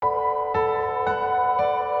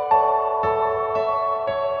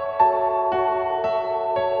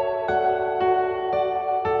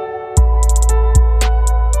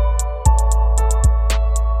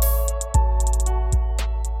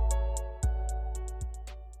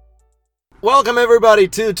Welcome, everybody,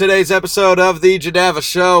 to today's episode of the Jadava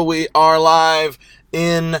Show. We are live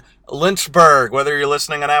in Lynchburg. Whether you're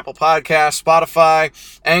listening on Apple Podcasts, Spotify,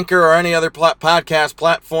 Anchor, or any other podcast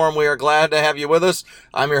platform, we are glad to have you with us.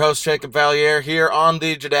 I'm your host, Jacob Valier, here on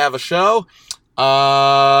the Jadava Show.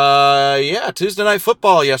 Tuesday Night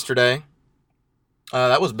Football yesterday.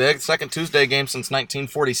 That was big. Second Tuesday game since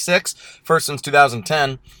 1946. First since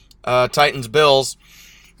 2010. Titans-Bills.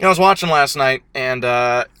 I was watching last night, and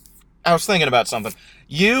I was thinking about something.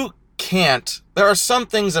 There are some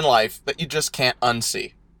things in life that you just can't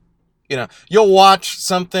unsee. You'll watch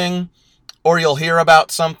something, or you'll hear about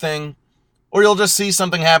something, or you'll just see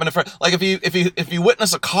something happen in front. Like if you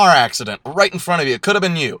witness a car accident right in front of you, it could have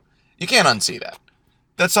been you. You can't unsee that.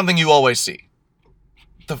 That's something you always see.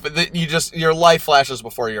 Your life flashes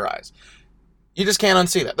before your eyes. You just can't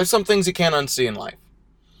unsee that. There's some things you can't unsee in life.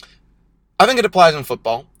 I think it applies in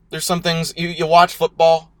football. There's some things you watch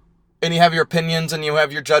football, and you have your opinions and you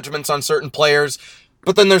have your judgments on certain players,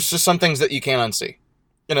 but then there's just some things that you can't unsee.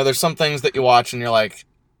 There's some things that you watch and you're like,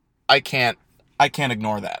 I can't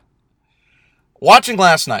ignore that. Watching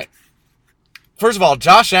last night, first of all,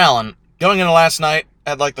 Josh Allen, going into last night,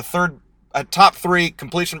 had like the top 3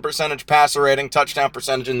 completion percentage, passer rating, touchdown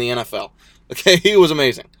percentage in the NFL. Okay, he was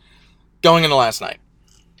amazing. Going into last night.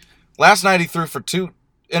 Last night he threw for 2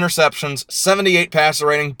 interceptions, 78 passer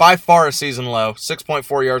rating, by far a season low.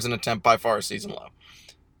 6.4 yards an attempt, by far a season low.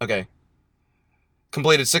 Okay.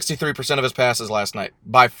 Completed 63% of his passes last night.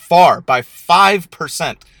 By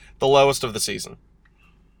 5%, the lowest of the season.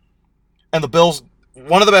 And the Bills,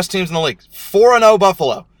 one of the best teams in the league. 4-0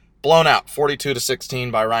 Buffalo. Blown out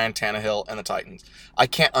 42-16 by Ryan Tannehill and the Titans. I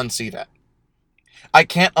can't unsee that. I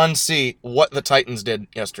can't unsee what the Titans did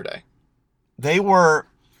yesterday. They were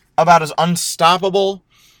about as unstoppable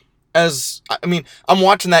as, I'm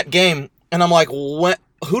watching that game, and I'm like,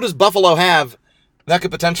 who does Buffalo have that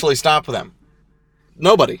could potentially stop them?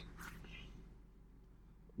 Nobody.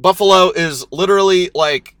 Buffalo is literally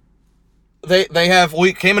like,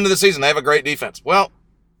 we came into the season, they have a great defense. Well,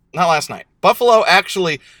 not last night. Buffalo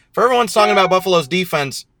actually, for everyone's talking about Buffalo's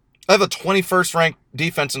defense, they have a 21st ranked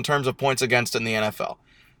defense in terms of points against in the NFL.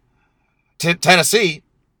 Tennessee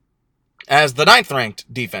as the 9th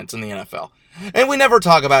ranked defense in the NFL. And we never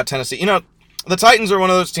talk about Tennessee. The Titans are one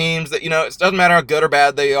of those teams that, it doesn't matter how good or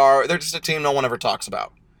bad they are. They're just a team no one ever talks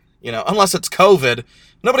about. Unless it's COVID,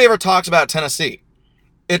 nobody ever talks about Tennessee.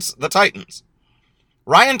 It's the Titans.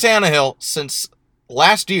 Ryan Tannehill, since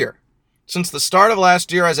the start of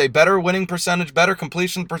last year, has a better winning percentage, better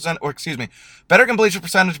completion percentage,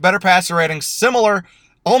 better passer rating, similar,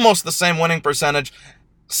 almost the same winning percentage,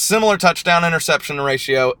 similar touchdown interception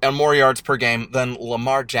ratio, and more yards per game than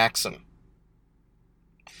Lamar Jackson.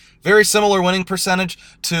 Very similar winning percentage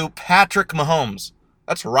to Patrick Mahomes.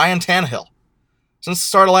 That's Ryan Tannehill. Since the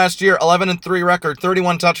start of last year, 11-3 record,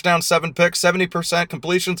 31 touchdowns, 7 picks, 70%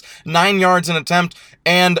 completions, 9 yards an attempt,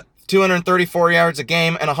 and 234 yards a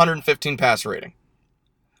game, and 115 passer rating.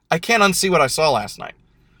 I can't unsee what I saw last night.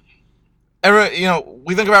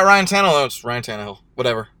 We think about Ryan Tannehill. It's Ryan Tannehill.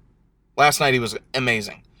 Whatever. Last night he was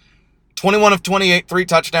amazing. 21 of 28, 3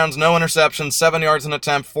 touchdowns, no interceptions, 7 yards an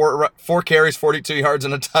attempt, 4 carries, 42 yards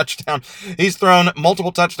and a touchdown. He's thrown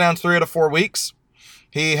multiple touchdowns 3 out of 4 weeks.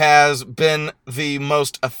 He has been the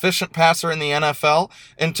most efficient passer in the NFL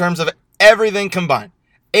in terms of everything combined.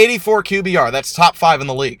 84 QBR, that's top 5 in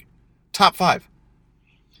the league. Top 5.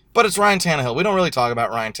 But it's Ryan Tannehill. We don't really talk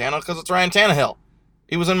about Ryan Tannehill because it's Ryan Tannehill.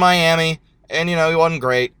 He was in Miami, and, he wasn't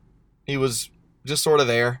great. He was just sort of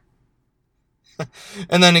there.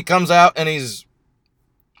 And then he comes out, and he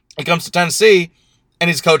comes to Tennessee, and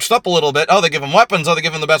he's coached up a little bit. Oh, they give him weapons. Oh, they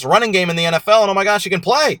give him the best running game in the NFL, and oh my gosh, he can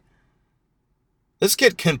play. This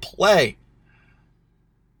kid can play.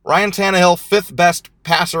 Ryan Tannehill, 5th best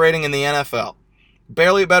passer rating in the NFL.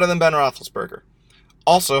 Barely better than Ben Roethlisberger.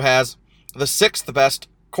 Also has the 6th best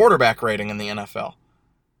quarterback rating in the NFL.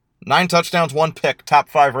 9 touchdowns, 1 pick, top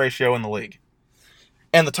 5 ratio in the league.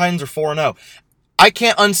 And the Titans are 4-0. I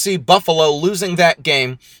can't unsee Buffalo losing that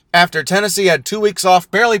game after Tennessee had 2 weeks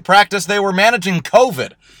off, barely practiced. They were managing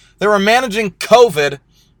COVID.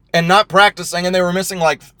 And not practicing, and they were missing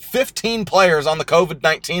like 15 players on the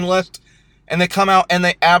COVID-19 list. And they come out and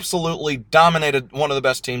they absolutely dominated one of the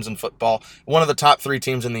best teams in football, one of the top 3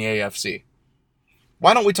 teams in the AFC.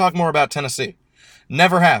 Why don't we talk more about Tennessee?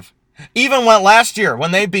 Never have. Even last year,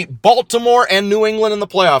 when they beat Baltimore and New England in the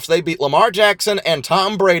playoffs, they beat Lamar Jackson and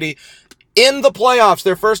Tom Brady in the playoffs,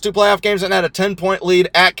 their first 2 playoff games, and had a 10-point lead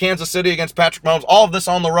at Kansas City against Patrick Mahomes. All of this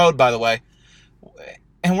on the road, by the way.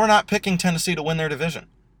 And we're not picking Tennessee to win their division.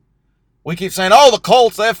 We keep saying, the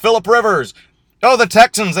Colts, they have Phillip Rivers. Oh, the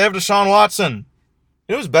Texans, they have Deshaun Watson.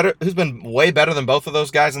 You know who's better? Who's been way better than both of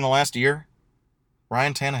those guys in the last year?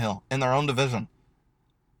 Ryan Tannehill in their own division.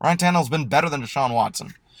 Ryan Tannehill's been better than Deshaun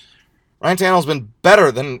Watson. Ryan Tannehill's been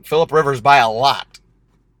better than Phillip Rivers by a lot.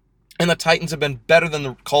 And the Titans have been better than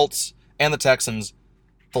the Colts and the Texans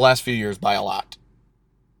the last few years by a lot.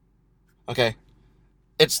 Okay?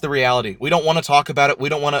 It's the reality. We don't want to talk about it. We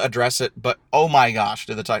don't want to address it. But, oh my gosh,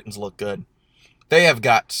 do the Titans look good. They have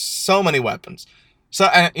got so many weapons. So,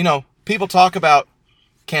 people talk about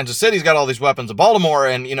Kansas City's got all these weapons of Baltimore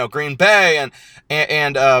and, Green Bay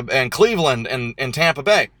and Cleveland and Tampa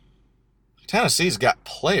Bay. Tennessee's got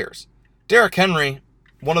players. Derrick Henry,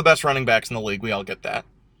 one of the best running backs in the league. We all get that.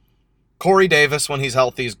 Corey Davis, when he's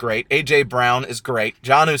healthy, is great. A.J. Brown is great.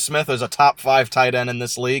 Jonnu Smith is a top 5 tight end in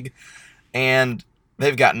this league. And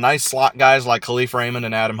they've got nice slot guys like Khalif Raymond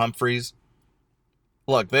and Adam Humphries.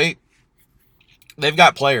 Look, they've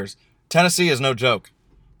got players. Tennessee is no joke.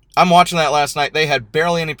 I'm watching that last night. They had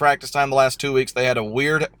barely any practice time the last 2 weeks. They had a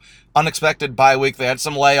weird, unexpected bye week. They had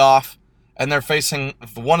some layoff, and they're facing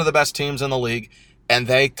one of the best teams in the league, and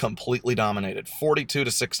they completely dominated,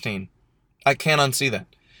 42-16. I can't unsee that.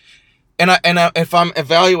 And if I'm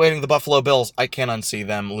evaluating the Buffalo Bills, I can't unsee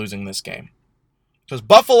them losing this game. Because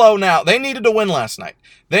Buffalo now, they needed to win last night.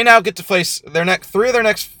 They now get to face three of their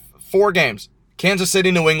next 4 games. Kansas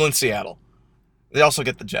City, New England, Seattle. They also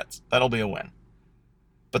get the Jets. That'll be a win.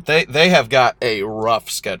 But they have got a rough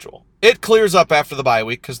schedule. It clears up after the bye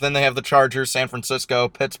week because then they have the Chargers, San Francisco,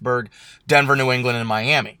 Pittsburgh, Denver, New England, and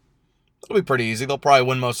Miami. It'll be pretty easy. They'll probably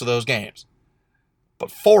win most of those games. But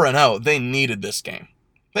 4-0, they needed this game.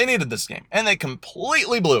 They needed this game, and they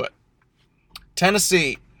completely blew it.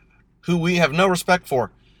 Tennessee, who we have no respect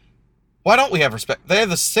for. Why don't we have respect? They have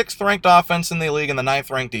the 6th-ranked offense in the league and the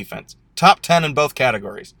 9th-ranked defense. Top 10 in both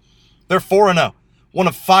categories. They're 4-0. One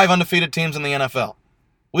of 5 undefeated teams in the NFL.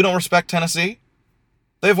 We don't respect Tennessee?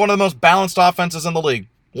 They have one of the most balanced offenses in the league.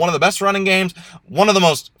 One of the best running games. One of the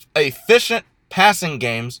most efficient passing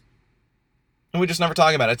games. And we just never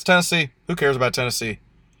talk about it. It's Tennessee. Who cares about Tennessee?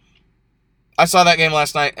 I saw that game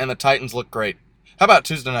last night, and the Titans look great. How about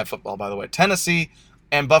Tuesday Night Football, by the way? Tennessee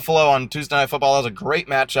and Buffalo on Tuesday Night Football. That was a great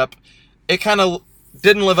matchup. It kind of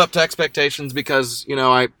didn't live up to expectations because,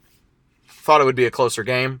 I thought it would be a closer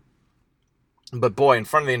game. But boy, in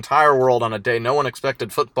front of the entire world on a day no one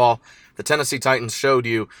expected football, the Tennessee Titans showed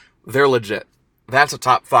you they're legit. That's a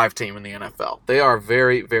top 5 team in the NFL. They are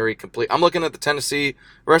very, very complete. I'm looking at the Tennessee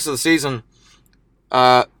rest of the season.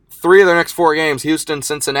 3 of their next 4 games, Houston,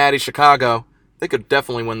 Cincinnati, Chicago. They could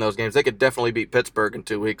definitely win those games. They could definitely beat Pittsburgh in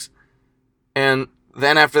 2 weeks. And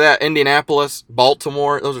then after that, Indianapolis,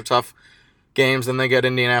 Baltimore. Those are tough games. Then they get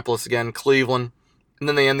Indianapolis again, Cleveland. And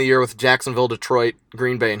then they end the year with Jacksonville, Detroit,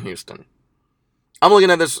 Green Bay, and Houston. I'm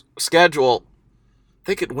looking at this schedule.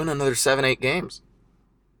 They could win another 7-8 games.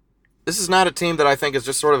 This is not a team that I think is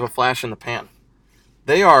just sort of a flash in the pan.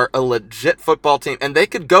 They are a legit football team, and they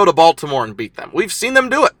could go to Baltimore and beat them. We've seen them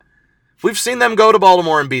do it. We've seen them go to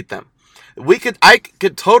Baltimore and beat them. I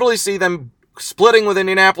could totally see them splitting with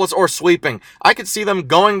Indianapolis or sweeping. I could see them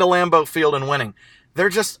going to Lambeau Field and winning.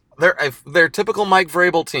 They're a typical Mike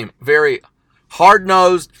Vrabel team. Very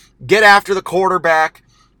hard-nosed, get after the quarterback,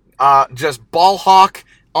 just ball hawk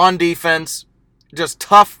on defense, just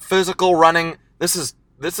tough physical running. This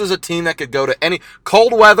is a team that could go to any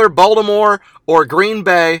cold weather, Baltimore or Green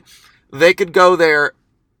Bay. They could go there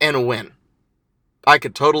and win. I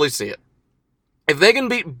could totally see it. If they can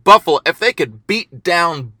beat Buffalo, if they could beat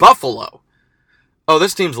down Buffalo, oh,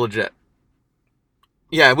 this team's legit.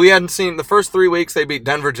 Yeah, we hadn't seen the first 3 weeks. They beat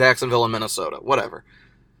Denver, Jacksonville, and Minnesota. Whatever.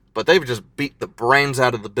 But they've just beat the brains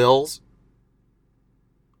out of the Bills.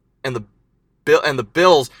 And the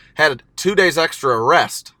Bills had 2 days extra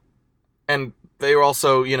rest. And they were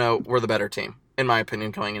also, were the better team, in my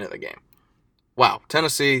opinion, going into the game. Wow,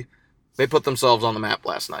 Tennessee, they put themselves on the map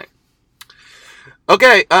last night.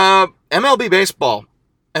 Okay, MLB baseball,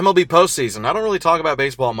 MLB postseason. I don't really talk about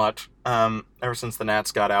baseball much ever since the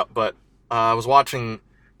Nats got out, but I was watching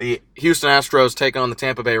the Houston Astros take on the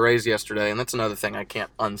Tampa Bay Rays yesterday, and that's another thing I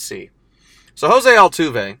can't unsee. So Jose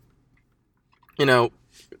Altuve,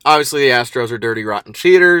 obviously the Astros are dirty, rotten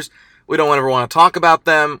cheaters. We don't ever want to talk about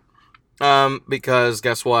them because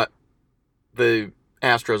guess what? The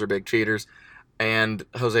Astros are big cheaters, and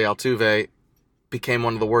Jose Altuve became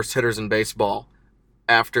one of the worst hitters in baseball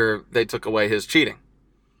after they took away his cheating.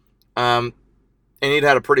 And he'd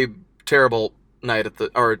had a pretty terrible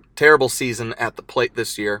terrible season at the plate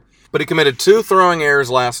this year. But he committed 2 throwing errors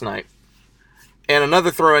last night. And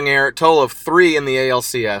another throwing error, total of 3 in the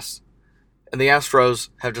ALCS. And the Astros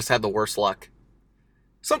have just had the worst luck.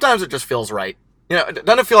 Sometimes it just feels right.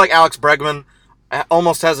 Doesn't it feel like Alex Bregman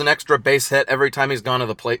almost has an extra base hit every time he's gone to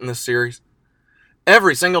the plate in this series?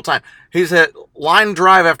 Every single time. He's hit line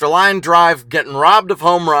drive after line drive, getting robbed of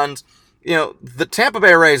home runs. The Tampa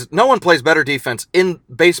Bay Rays, no one plays better defense in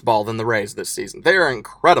baseball than the Rays this season. They are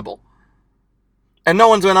incredible. And no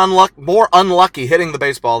one's been more unlucky hitting the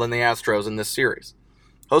baseball than the Astros in this series.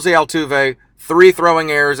 Jose Altuve, 3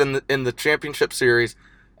 throwing errors in the championship series.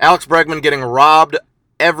 Alex Bregman getting robbed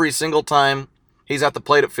every single time he's at the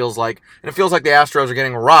plate, it feels like. And it feels like the Astros are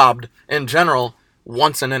getting robbed, in general,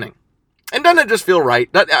 once an inning. And doesn't it just feel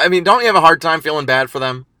right? Don't you have a hard time feeling bad for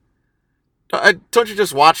them? Don't you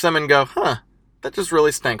just watch them and go, that just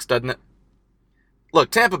really stinks, doesn't it?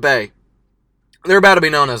 Look, Tampa Bay, they're about to be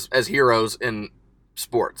known as heroes in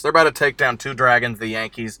sports. They're about to take down 2 dragons, the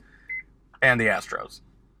Yankees and the Astros.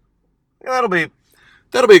 That'll be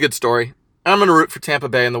a good story. I'm going to root for Tampa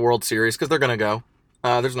Bay in the World Series because they're going to go.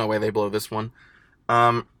 There's no way they blow this one.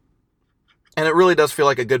 And it really does feel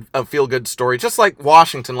like a feel-good story, just like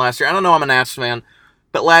Washington last year. I don't know, I'm a Nats fan,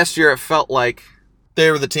 but last year it felt like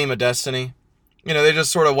they were the team of destiny. They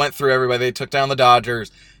just sort of went through everybody. They took down the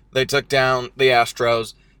Dodgers. They took down the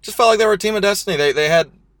Astros. Just felt like they were a team of destiny. They had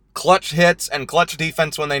clutch hits and clutch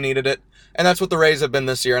defense when they needed it, and that's what the Rays have been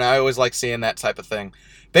this year, and I always like seeing that type of thing.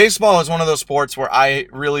 Baseball is one of those sports where I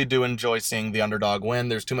really do enjoy seeing the underdog win.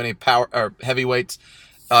 There's too many heavyweights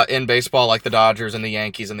in baseball, like the Dodgers and the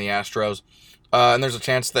Yankees and the Astros, and there's a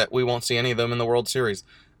chance that we won't see any of them in the World Series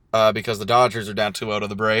because the Dodgers are down 2-0 to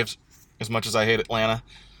the Braves. As much as I hate Atlanta,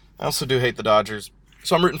 I also do hate the Dodgers,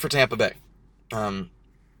 so I'm rooting for Tampa Bay.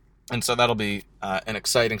 And so that'll be an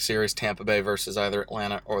exciting series, Tampa Bay versus either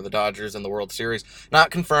Atlanta or the Dodgers in the World Series.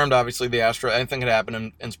 Not confirmed, obviously, the Astros. Anything could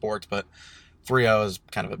happen in sports, but 3-0 is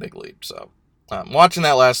kind of a big lead. So watching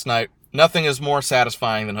that last night, nothing is more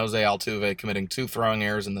satisfying than Jose Altuve committing 2 throwing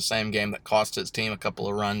errors in the same game that cost his team a couple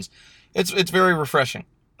of runs. It's very refreshing.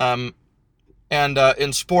 And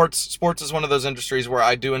in sports is one of those industries where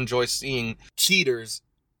I do enjoy seeing cheaters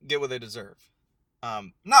get what they deserve.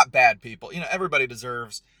 Not bad people. Everybody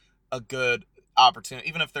deserves a good opportunity,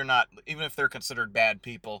 even if they're considered bad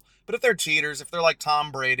people. But if they're cheaters, if they're like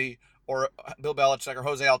Tom Brady or Bill Belichick or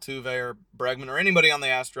Jose Altuve or Bregman or anybody on the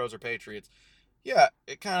Astros or Patriots, yeah,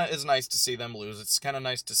 it kind of is nice to see them lose. It's kind of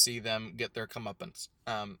nice to see them get their comeuppance.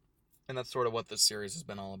 And that's sort of what this series has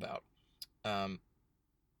been all about.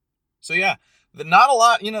 So yeah, there's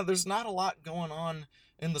not a lot going on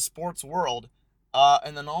in the sports world.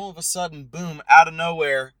 And then all of a sudden, boom, out of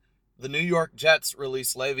nowhere, the New York Jets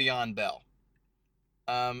release Le'Veon Bell.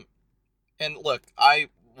 And look, I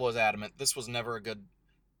was adamant. This was never a good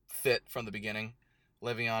fit from the beginning,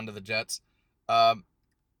 Le'Veon to the Jets.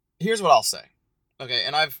 Here's what I'll say. Okay,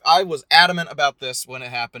 and I was adamant about this when it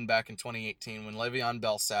happened back in 2018 when Le'Veon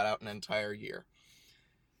Bell sat out an entire year.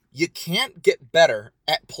 You can't get better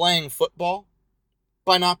at playing football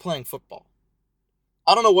by not playing football.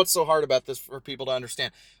 I don't know what's so hard about this for people to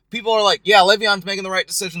understand. People are like, yeah, Le'Veon's making the right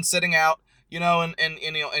decision sitting out,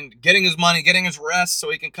 and getting his money, getting his rest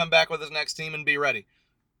so he can come back with his next team and be ready.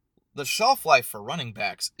 The shelf life for running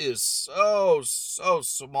backs is so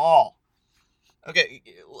small. Okay,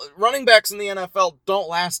 running backs in the NFL don't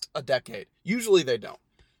last a decade. Usually they don't.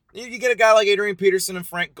 You get a guy like Adrian Peterson and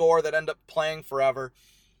Frank Gore that end up playing forever.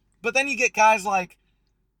 But then you get guys like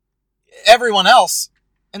everyone else,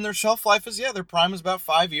 and their shelf life is, their prime is about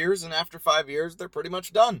 5 years, and after 5 years, they're pretty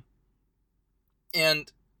much done.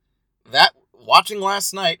 And that, watching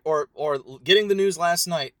last night, or getting the news last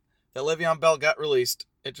night that Le'Veon Bell got released,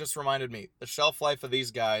 it just reminded me, the shelf life of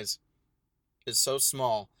these guys is so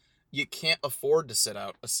small, you can't afford to sit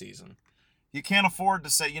out a season. You can't afford to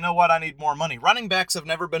say, you know what, I need more money. Running backs have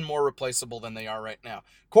never been more replaceable than they are right now.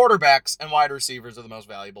 Quarterbacks and wide receivers are the most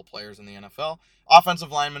valuable players in the NFL.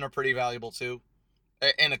 Offensive linemen are pretty valuable too,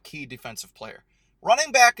 and a key defensive player.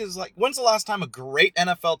 Running back is like, when's the last time a great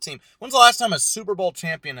NFL team, when's the last time a Super Bowl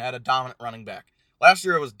champion had a dominant running back? Last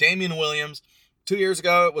year it was Damian Williams. 2 years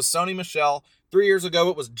ago it was Sony Michel. 3 years ago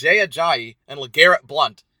it was Jay Ajayi and LeGarrette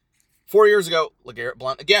Blount. 4 years ago, LeGarrette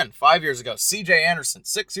Blount again. 5 years ago, C.J. Anderson.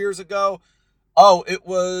 6 years ago, it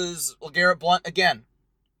was LeGarrette Blount again.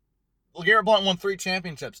 LeGarrette Blount won 3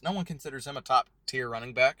 championships. No one considers him a top-tier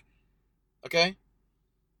running back. Okay?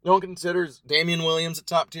 No one considers Damian Williams a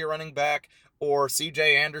top-tier running back, or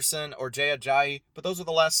C.J. Anderson, or Jay Ajayi, but those are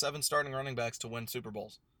the last 7 starting running backs to win Super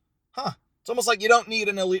Bowls. It's almost like you don't need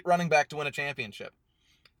an elite running back to win a championship.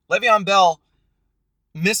 Le'Veon Bell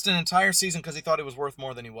missed an entire season because he thought he was worth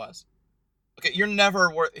more than he was. Okay, you're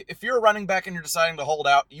never worth... If you're a running back and you're deciding to hold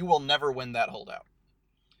out, you will never win that holdout.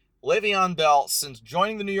 Le'Veon Bell, since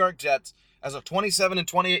joining the New York Jets as a 27 and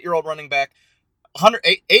 28-year-old running back,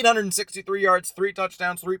 863 yards, 3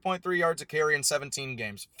 touchdowns, 3.3 yards a carry in 17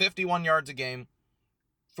 games, 51 yards a game,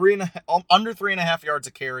 under 3.5 yards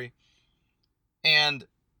a carry, and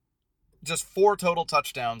just 4 total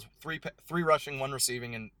touchdowns, three rushing, 1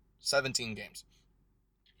 receiving in 17 games.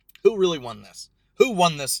 Who really won this? Who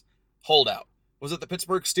won this holdout? Was it the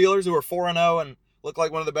Pittsburgh Steelers, who were 4-0 and looked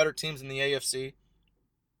like one of the better teams in the AFC?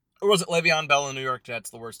 Or was it Le'Veon Bell and the New York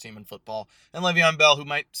Jets, the worst team in football? And Le'Veon Bell, who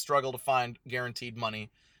might struggle to find guaranteed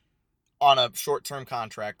money on a short-term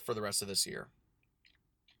contract for the rest of this year.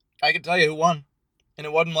 I can tell you who won, and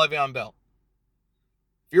it wasn't Le'Veon Bell.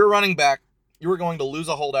 If you're a running back, you were going to lose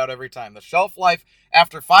a holdout every time. The shelf life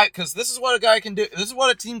after 5, because this is what a guy can do. This is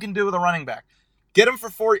what a team can do with a running back. Get him for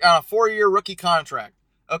a 4-year rookie contract.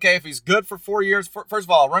 Okay, if he's good for 4 years, first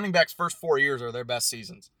of all, running backs' first 4 years are their best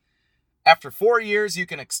seasons. After 4 years, you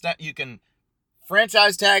can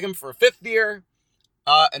franchise tag him for a 5th year,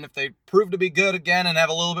 and if they prove to be good again and have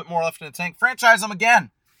a little bit more left in the tank, franchise him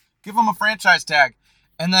again. Give him a franchise tag,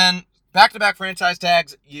 and then back-to-back franchise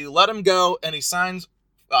tags. You let him go, and he signs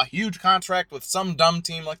a huge contract with some dumb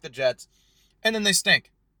team like the Jets, and then they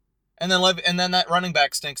stink. And then that running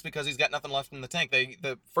back stinks because he's got nothing left in the tank.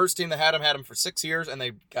 The first team that had him for 6 years, and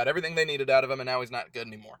they got everything they needed out of him, and now he's not good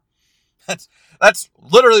anymore. That's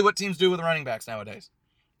literally what teams do with running backs nowadays.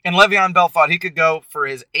 And Le'Veon Bell thought he could go for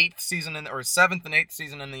his 7th and 8th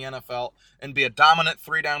season in the NFL and be a dominant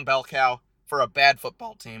 3-down bell cow for a bad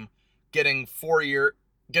football team, getting a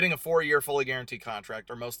 4-year fully guaranteed contract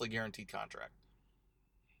or mostly guaranteed contract.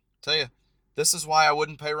 Tell you, this is why I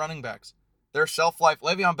wouldn't pay running backs. Their shelf life.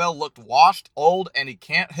 Le'Veon Bell looked washed, old, and he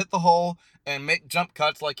can't hit the hole and make jump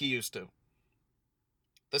cuts like he used to.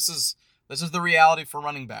 This is the reality for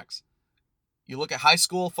running backs. You look at high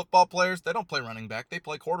school football players, they don't play running back. They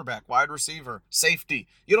play quarterback, wide receiver, safety.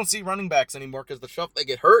 You don't see running backs anymore because they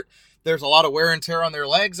get hurt. There's a lot of wear and tear on their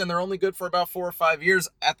legs, and they're only good for about 4 or 5 years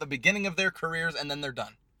at the beginning of their careers, and then they're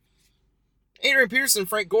done. Adrian Peterson,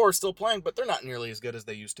 Frank Gore are still playing, but they're not nearly as good as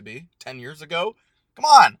they used to be 10 years ago. Come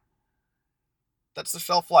on. That's the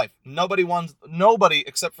shelf life. Nobody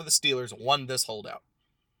except for the Steelers won this holdout.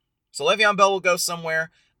 So Le'Veon Bell will go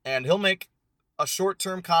somewhere, and he'll make a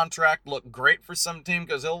short-term contract look great for some team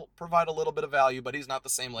because he'll provide a little bit of value, but he's not the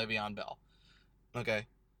same Le'Veon Bell. Okay?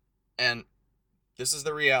 And this is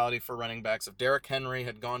the reality for running backs. If Derrick Henry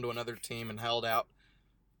had gone to another team and held out,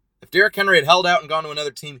 and gone to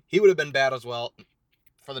another team, he would have been bad as well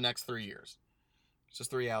for the next 3 years. It's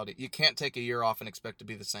just the reality. You can't take a year off and expect to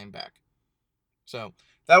be the same back. So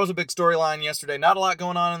that was a big storyline yesterday. Not a lot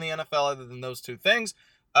going on in the NFL other than those two things.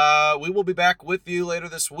 We will be back with you later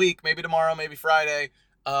this week, maybe tomorrow, maybe Friday,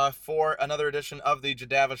 for another edition of the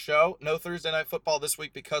Jadava Show. No Thursday Night Football this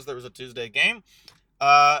week because there was a Tuesday game.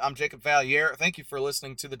 I'm Jacob Valier. Thank you for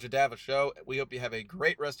listening to the Jadava Show. We hope you have a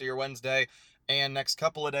great rest of your Wednesday and next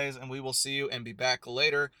couple of days, and we will see you and be back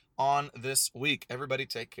later on this week. Everybody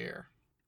take care.